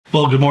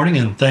Well, good morning,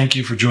 and thank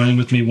you for joining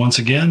with me once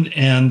again.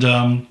 And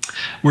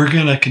we're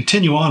going to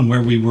continue on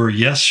where we were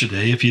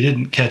yesterday. If you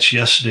didn't catch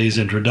yesterday's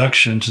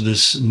introduction to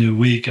this new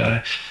week,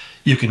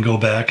 you can go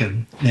back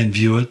and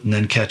view it and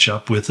then catch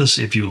up with us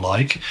if you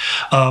like.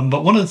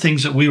 But one of the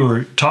things that we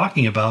were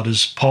talking about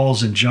is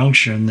Paul's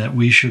injunction that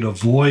we should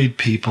avoid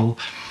people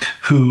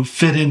who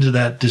fit into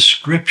that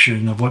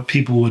description of what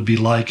people would be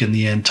like in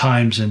the end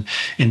times in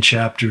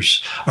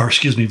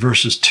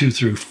verses 2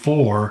 through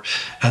 4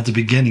 at the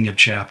beginning of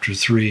chapter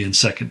 3 in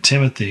 2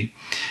 Timothy.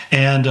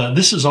 And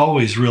this is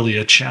always really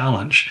a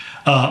challenge.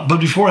 But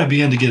before I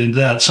begin to get into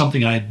that,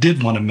 something I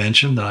did want to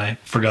mention that I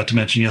forgot to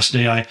mention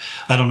yesterday.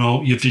 I don't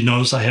know if you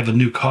noticed, I have a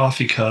new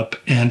coffee cup,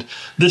 and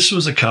this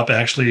was a cup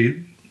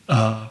actually.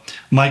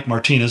 Mike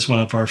Martinez, one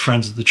of our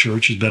friends at the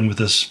church, has been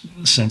with us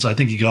since I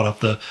think he got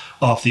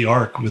off the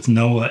ark with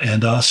Noah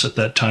and us at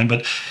that time.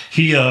 But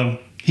he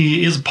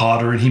is a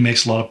potter, and he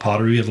makes a lot of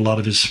pottery. We have a lot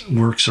of his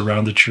works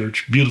around the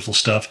church, beautiful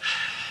stuff.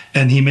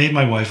 And he made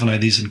my wife and I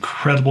these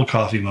incredible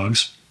coffee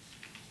mugs.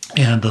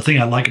 And the thing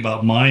I like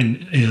about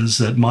mine is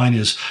that mine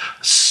is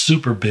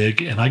super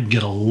big and I can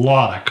get a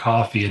lot of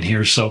coffee in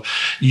here. So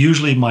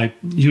usually my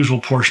usual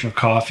portion of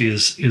coffee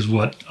is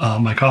what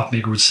my coffee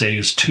maker would say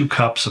is 2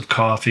 cups of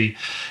coffee.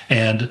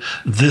 And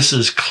this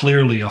is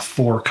clearly a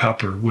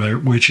 4-cupper,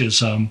 which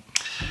is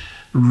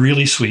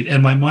really sweet.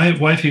 And my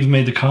wife even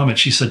made the comment.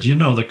 She said,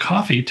 the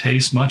coffee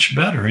tastes much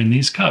better in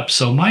these cups.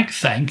 So Mike,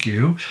 thank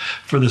you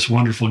for this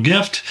wonderful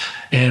gift.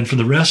 And for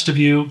the rest of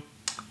you,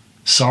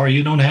 sorry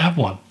you don't have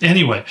one.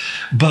 Anyway,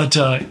 but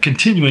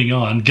continuing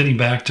on, getting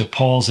back to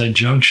Paul's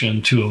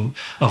injunction to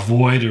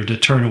avoid or to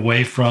turn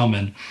away from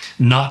and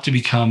not to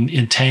become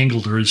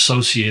entangled or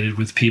associated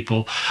with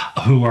people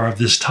who are of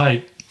this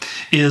type,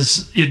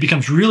 it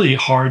becomes really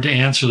hard to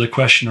answer the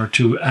question or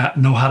to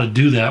know how to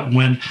do that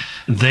when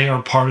they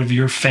are part of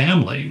your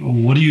family.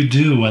 What do you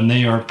do when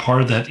they are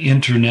part of that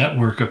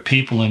internetwork of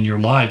people in your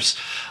lives?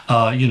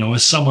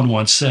 As someone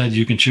once said,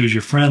 you can choose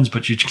your friends,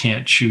 but you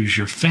can't choose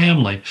your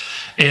family.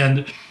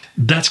 And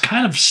that's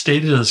kind of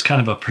stated as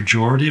kind of a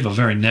pejorative, a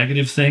very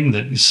negative thing,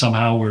 that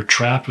somehow we're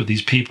trapped with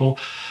these people.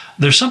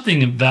 There's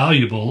something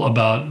valuable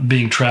about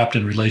being trapped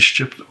in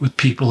relationship with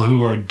people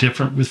who are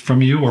different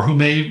from you, or who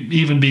may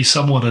even be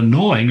somewhat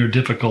annoying or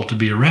difficult to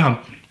be around.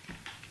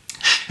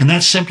 And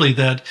that's simply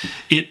that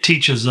it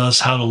teaches us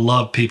how to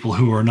love people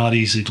who are not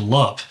easy to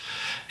love.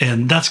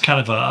 And that's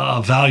kind of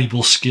a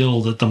valuable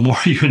skill that the more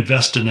you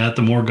invest in that,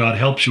 the more God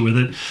helps you with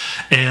it,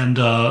 and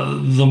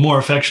the more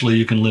effectually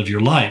you can live your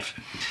life.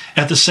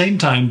 At the same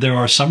time, there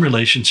are some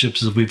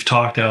relationships, as we've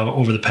talked about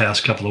over the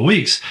past couple of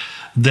weeks,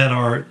 that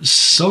are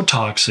so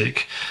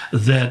toxic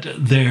that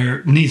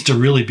there needs to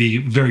really be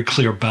very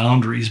clear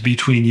boundaries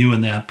between you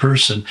and that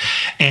person.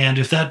 And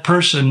if that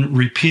person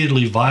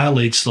repeatedly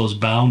violates those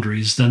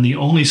boundaries, then the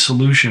only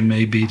solution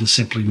may be to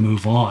simply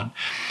move on.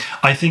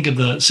 I think of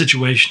the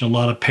situation a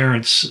lot of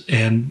parents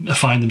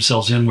find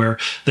themselves in, where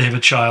they have a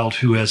child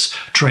who has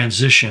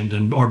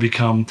transitioned or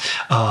become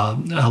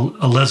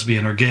a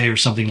lesbian or gay or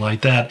something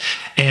like that.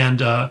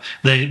 And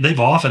they've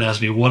often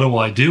asked me, what do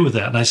I do with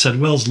that? And I said,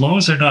 well, as long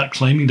as they're not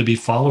claiming to be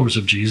followers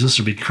of Jesus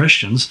or be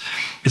Christians,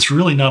 it's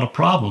really not a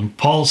problem.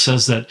 Paul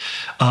says that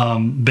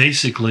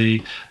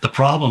basically the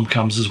problem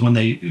comes is when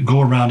they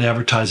go around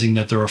advertising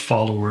that they're a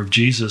follower of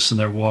Jesus and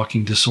they're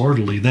walking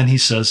disorderly. Then he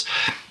says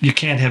you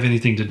can't have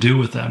anything to do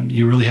with them.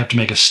 You really have to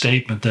make a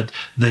statement that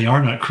they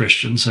are not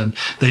Christians and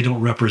they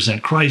don't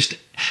represent Christ.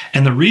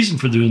 And the reason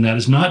for doing that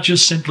is not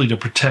just simply to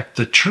protect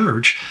the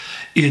church.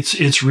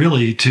 It's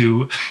really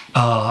to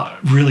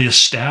really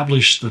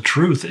establish the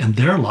truth in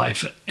their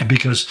life. And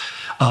because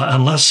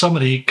unless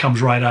somebody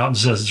comes right out and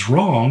says it's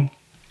wrong,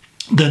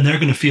 then they're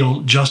going to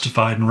feel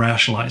justified and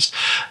rationalized.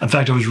 In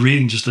fact, I was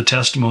reading just the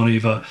testimony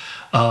of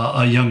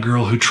a young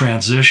girl who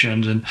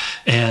transitioned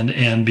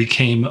and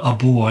became a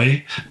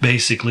boy.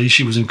 Basically,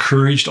 she was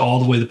encouraged all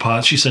the way to the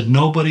pot. She said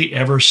nobody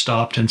ever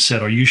stopped and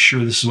said, "Are you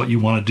sure this is what you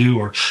want to do?"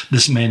 or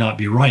 "This may not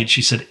be right."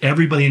 She said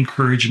everybody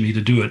encouraged me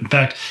to do it. In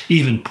fact,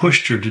 even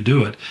pushed her to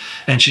do it.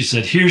 And she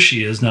said here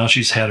she is now.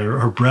 She's had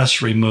her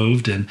breasts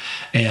removed and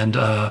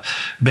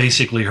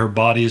basically her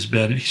body has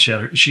been.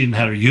 She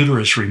had her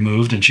uterus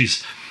removed, and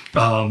she's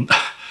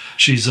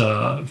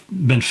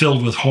been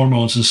filled with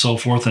hormones and so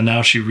forth, and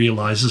now she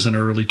realizes in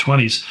her early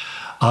 20s,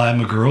 I'm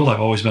a girl,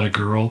 I've always been a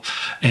girl,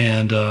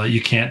 and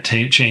you can't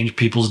change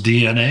people's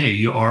DNA.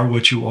 You are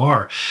what you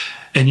are.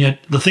 And yet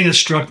the thing that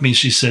struck me,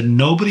 she said,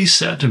 nobody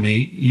said to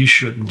me, you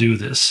shouldn't do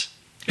this.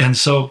 And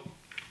so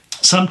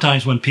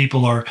sometimes when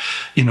people are,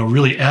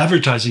 really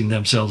advertising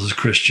themselves as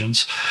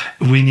Christians,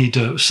 we need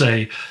to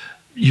say,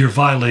 you're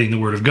violating the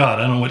Word of God.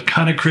 I don't know what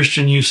kind of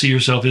Christian you see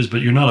yourself as,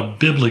 but you're not a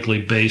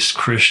biblically based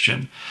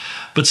Christian.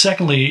 But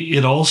secondly,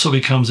 it also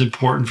becomes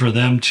important for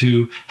them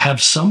to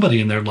have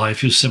somebody in their life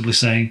who's simply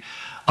saying,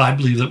 I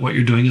believe that what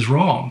you're doing is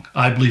wrong.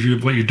 I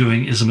believe what you're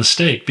doing is a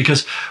mistake.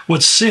 Because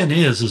what sin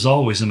is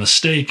always a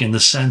mistake, in the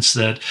sense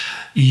that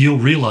you'll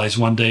realize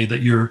one day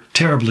that you're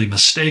terribly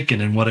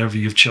mistaken in whatever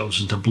you've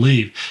chosen to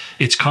believe.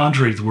 It's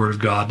contrary to the Word of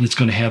God, and it's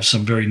going to have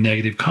some very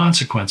negative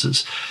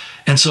consequences.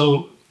 And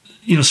so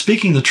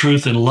speaking the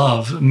truth in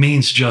love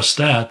means just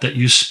that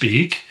you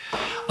speak,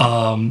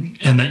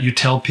 and that you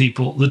tell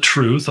people the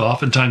truth,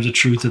 oftentimes the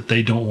truth that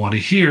they don't want to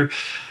hear.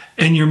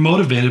 And you're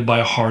motivated by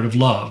a heart of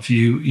love.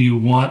 You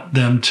want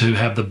them to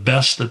have the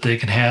best that they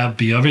can have,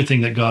 be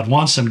everything that God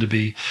wants them to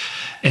be,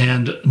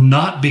 and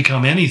not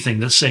become anything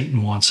that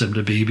Satan wants them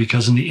to be,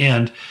 because in the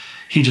end,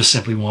 he just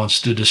simply wants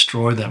to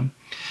destroy them.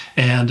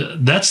 And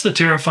that's the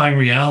terrifying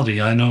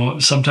reality. I know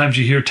sometimes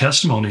you hear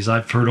testimonies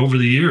I've heard over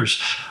the years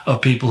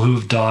of people who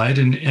have died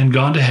and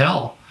gone to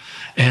hell,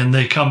 and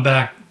they come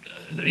back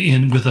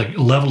with a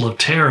level of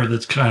terror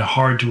that's kind of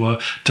hard to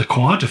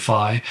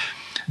quantify.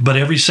 But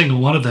every single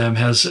one of them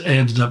has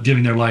ended up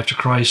giving their life to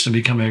Christ and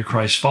becoming a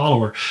Christ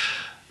follower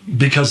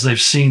because they've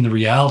seen the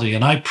reality.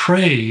 And I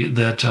pray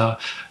that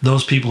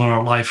those people in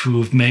our life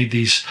who have made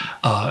these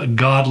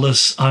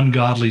godless,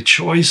 ungodly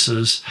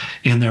choices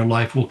in their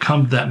life will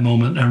come to that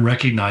moment and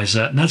recognize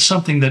that. And that's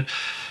something that,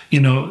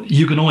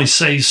 you can only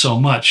say so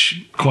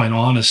much, quite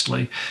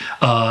honestly.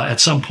 At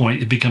some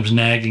point, it becomes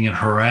nagging and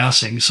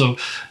harassing.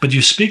 But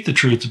you speak the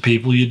truth to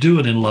people, you do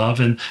it in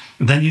love, and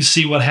then you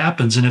see what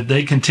happens. And if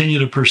they continue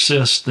to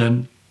persist,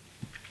 then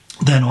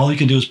all you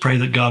can do is pray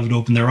that God would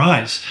open their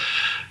eyes.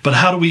 But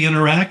how do we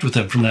interact with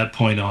them from that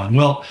point on?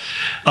 Well,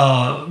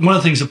 one of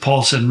the things that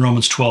Paul said in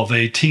Romans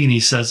 12:18, he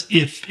says,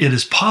 if it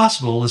is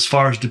possible, as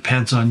far as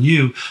depends on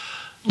you,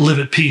 live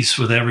at peace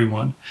with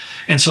everyone.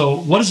 And so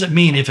what does it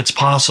mean if it's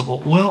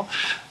possible? Well,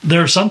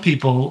 there are some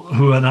people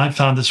who, and I've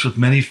found this with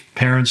many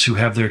parents who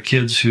have their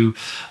kids who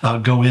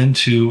go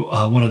into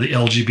one of the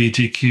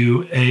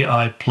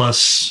LGBTQAI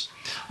plus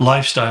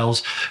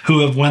lifestyles, who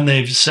have, when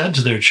they've said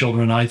to their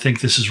children, I think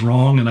this is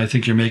wrong and I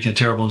think you're making a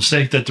terrible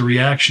mistake, that the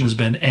reaction has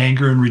been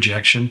anger and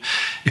rejection.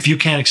 If you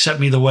can't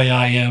accept me the way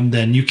I am,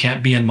 then you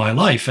can't be in my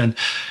life. And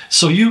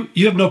so you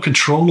have no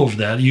control over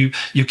that. You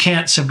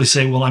can't simply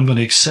say, well, I'm going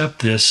to accept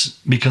this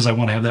because I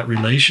want to have that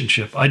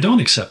relationship. I don't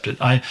accept it.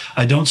 I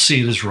don't see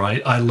it as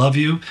right. I love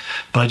you,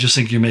 but I just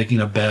think you're making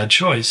a bad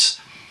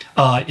choice.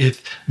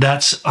 If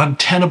that's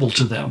untenable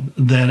to them,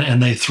 then,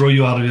 and they throw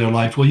you out of their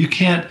life, well, you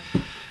can't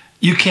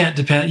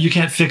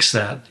fix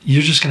that.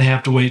 You're just going to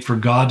have to wait for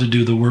God to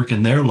do the work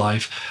in their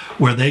life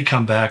where they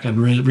come back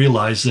and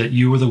realize that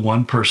you were the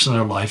one person in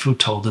their life who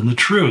told them the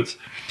truth.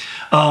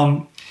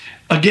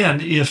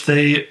 Again, if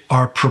they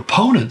are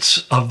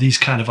proponents of these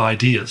kind of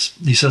ideas,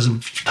 he says in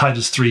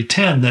Titus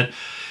 3:10 that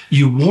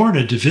you warn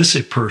a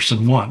divisive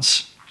person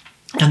once,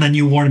 and then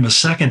you warn him a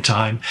second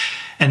time,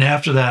 and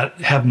after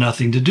that have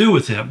nothing to do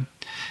with him.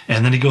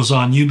 And then he goes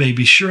on, you may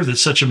be sure that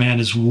such a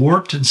man is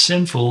warped and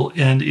sinful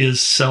and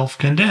is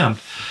self-condemned.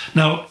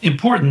 Now,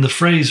 important, the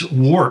phrase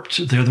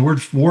warped there, the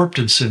word warped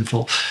and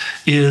sinful,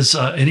 is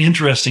an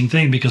interesting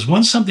thing, because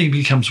once something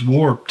becomes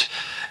warped,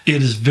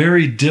 it is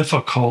very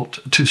difficult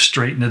to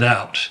straighten it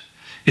out.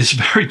 It's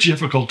very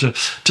difficult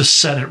to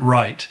set it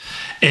right.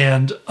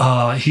 And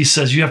he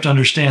says you have to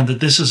understand that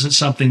this isn't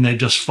something they've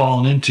just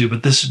fallen into,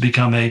 but this has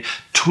become a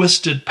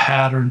twisted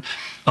pattern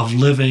of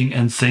living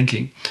and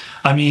thinking.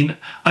 I mean,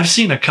 I've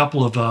seen a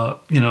couple of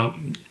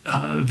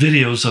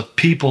videos of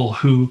people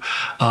who,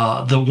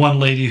 the one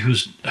lady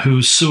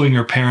who's suing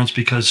her parents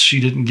because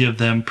she didn't give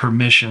them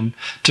permission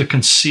to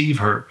conceive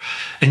her.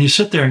 And you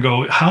sit there and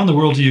go, how in the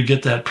world do you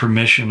get that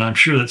permission? I'm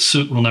sure that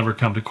suit will never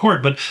come to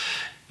court, but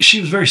she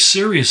was very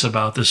serious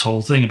about this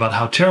whole thing, about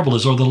how terrible it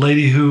is. Or the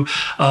lady who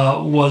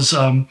was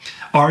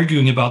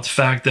arguing about the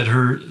fact that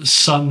her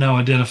son now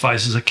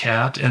identifies as a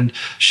cat, and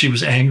she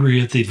was angry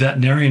at the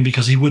veterinarian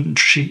because he wouldn't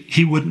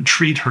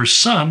treat her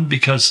son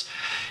because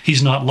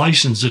he's not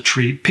licensed to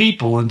treat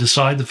people, and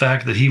decide the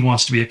fact that he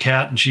wants to be a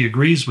cat and she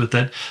agrees with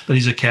that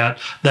he's a cat,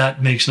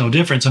 that makes no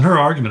difference. And her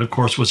argument, of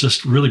course, was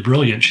just really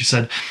brilliant. She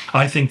said,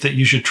 I think that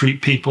you should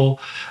treat people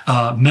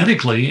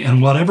medically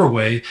in whatever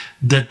way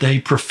that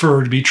they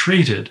prefer to be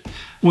treated.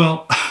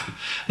 Well,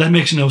 that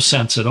makes no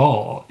sense at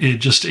all.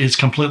 It's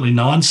completely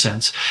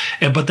nonsense.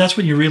 But that's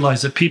when you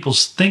realize that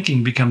people's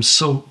thinking becomes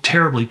so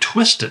terribly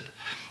twisted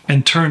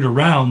and turned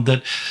around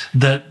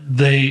that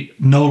they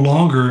no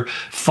longer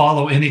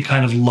follow any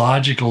kind of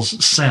logical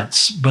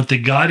sense. But the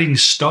guiding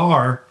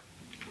star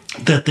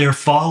that they're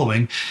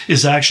following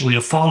is actually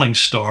a falling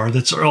star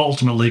that's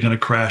ultimately going to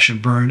crash and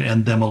burn,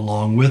 and them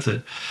along with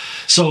it.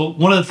 So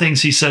one of the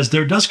things he says,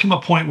 there does come a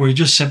point where you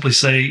just simply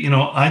say,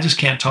 I just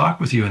can't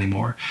talk with you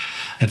anymore.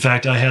 In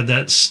fact, I had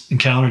that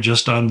encounter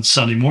just on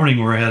Sunday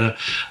morning where I had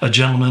a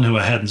gentleman who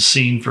I hadn't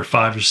seen for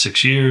 5 or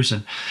 6 years,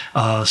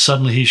 and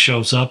suddenly he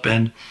shows up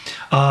and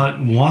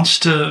wants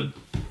to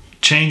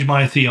change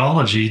my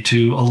theology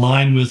to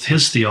align with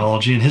his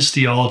theology. And his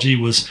theology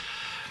was,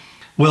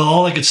 well,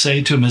 all I could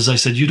say to him is, I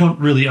said, you don't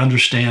really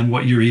understand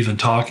what you're even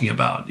talking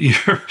about. You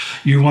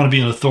want to be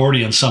an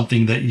authority on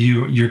something that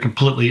you're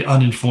completely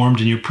uninformed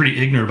and you're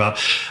pretty ignorant about.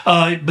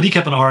 But he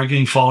kept on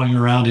arguing, following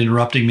around,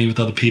 interrupting me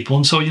with other people.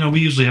 And so, we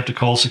usually have to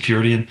call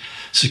security, and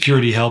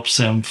security helps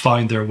them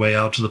find their way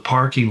out to the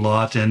parking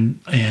lot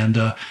and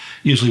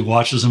usually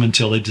watches them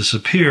until they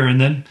disappear. And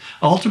then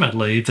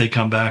ultimately, if they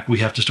come back, we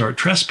have to start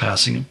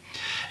trespassing them.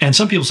 And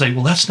some people say,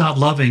 well, that's not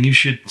loving. You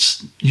should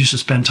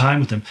spend time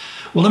with them.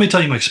 Well, let me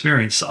tell you my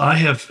experience. I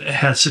have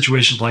had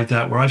situations like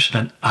that where I've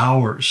spent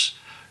hours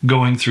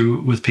going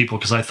through with people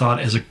because I thought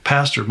as a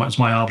pastor it was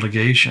my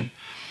obligation.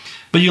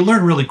 But you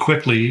learn really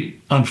quickly,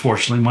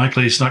 unfortunately, in my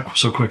case, not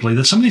so quickly,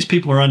 that some of these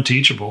people are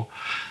unteachable.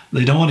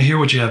 They don't want to hear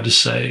what you have to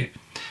say.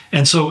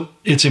 And so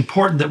it's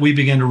important that we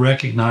begin to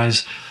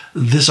recognize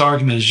this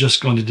argument is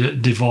just going to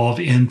devolve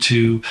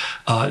into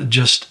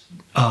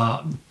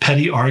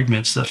petty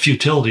arguments, the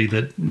futility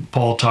that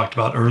Paul talked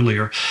about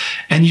earlier.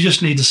 And you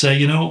just need to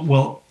say,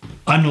 well,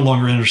 I'm no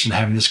longer interested in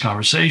having this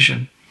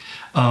conversation.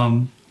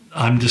 I'm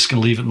just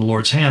going to leave it in the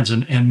Lord's hands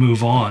and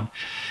move on.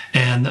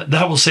 And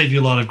that will save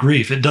you a lot of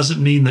grief. It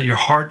doesn't mean that your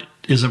heart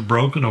isn't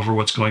broken over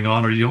what's going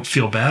on or you don't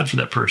feel bad for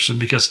that person,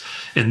 because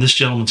in this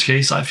gentleman's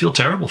case, I feel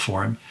terrible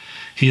for him.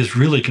 He is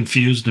really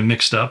confused and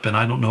mixed up, and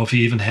I don't know if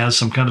he even has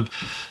some kind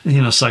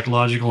of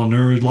psychological or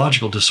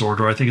neurological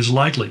disorder. I think it's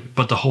likely.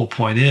 But the whole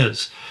point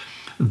is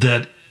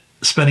that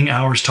spending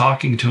hours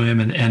talking to him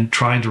and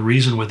trying to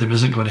reason with him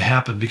isn't going to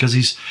happen, because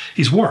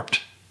he's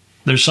warped.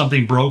 There's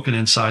something broken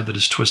inside that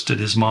has twisted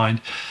his mind,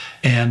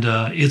 and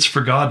it's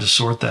for God to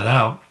sort that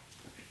out.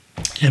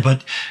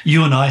 But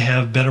you and I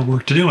have better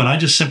work to do. And I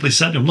just simply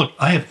said to him, look,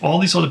 I have all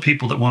these other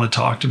people that want to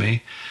talk to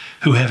me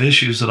who have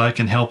issues that I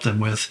can help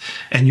them with,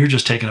 and you're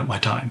just taking up my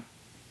time.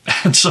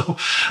 And so,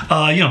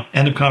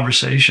 end of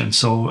conversation.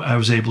 So I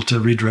was able to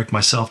redirect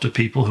myself to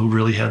people who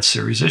really had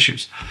serious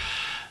issues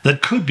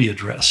that could be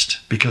addressed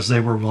because they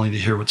were willing to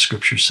hear what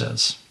Scripture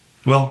says.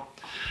 Well,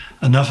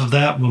 enough of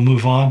that. We'll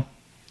move on.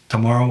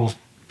 Tomorrow we'll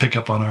pick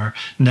up on our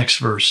next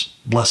verse.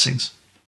 Blessings.